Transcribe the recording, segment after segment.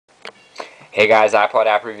Hey guys, iPod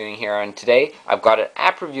app reviewing here, and today I've got an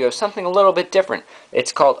app review of something a little bit different.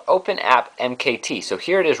 It's called OpenAppMkt. So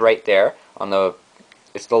here it is right there on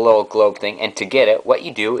it's the little globe thing, and to get it, what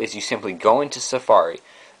you do is you simply go into Safari,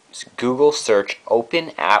 Google search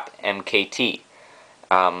OpenAppMkt,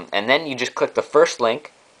 and then you just click the first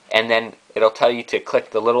link, and then it'll tell you to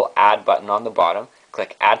click the little add button on the bottom,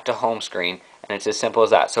 click add to home screen, and it's as simple as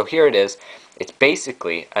that. So here it is. It's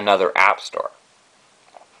basically another app store.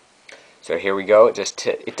 So here we go.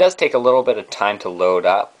 It does take a little bit of time to load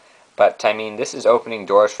up, but I mean, this is opening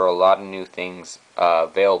doors for a lot of new things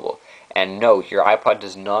available. And no, your iPod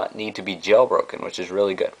does not need to be jailbroken, which is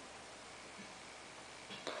really good.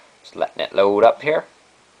 Just letting it load up here.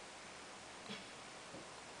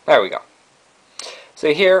 There we go.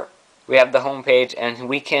 So here we have the home page, and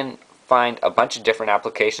we can find a bunch of different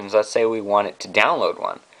applications. Let's say we want it to download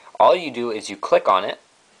one. All you do is you click on it,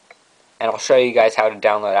 and I'll show you guys how to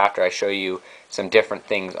download after I show you some different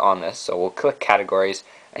things on this. So we'll click categories,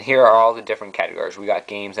 and here are all the different categories. We got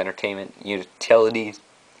games, entertainment, utilities,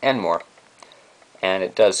 and more. And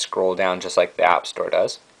it does scroll down just like the App Store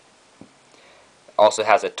does. Also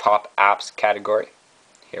has a top apps category.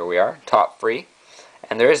 Here we are, top free.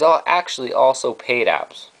 And there is actually also paid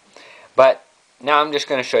apps. But now I'm just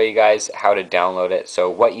going to show you guys how to download it.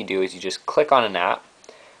 So what you do is you just click on an app.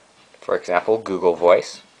 For example, Google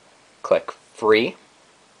Voice. Click free,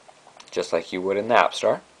 just like you would in the App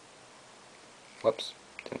Store. Whoops,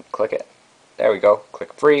 didn't click it. There we go.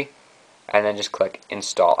 Click free, and then just click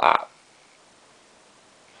install app.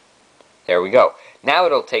 There we go. Now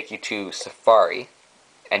it'll take you to Safari,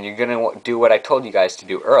 and you're going to do what I told you guys to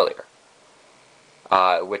do earlier,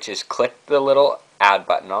 which is click the little add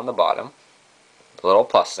button on the bottom, the little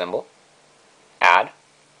plus symbol, add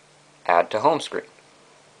to home screen.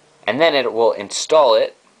 And then it will install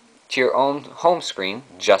it to your own home screen,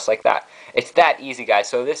 just like that. It's that easy, guys.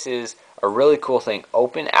 So this is a really cool thing,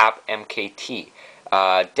 OpenAppMkt.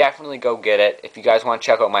 Definitely go get it. If you guys want to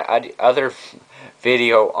check out my other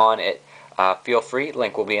video on it, feel free.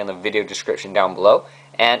 Link will be in the video description down below.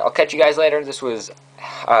 And I'll catch you guys later. This was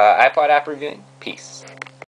iPod app reviewing. Peace.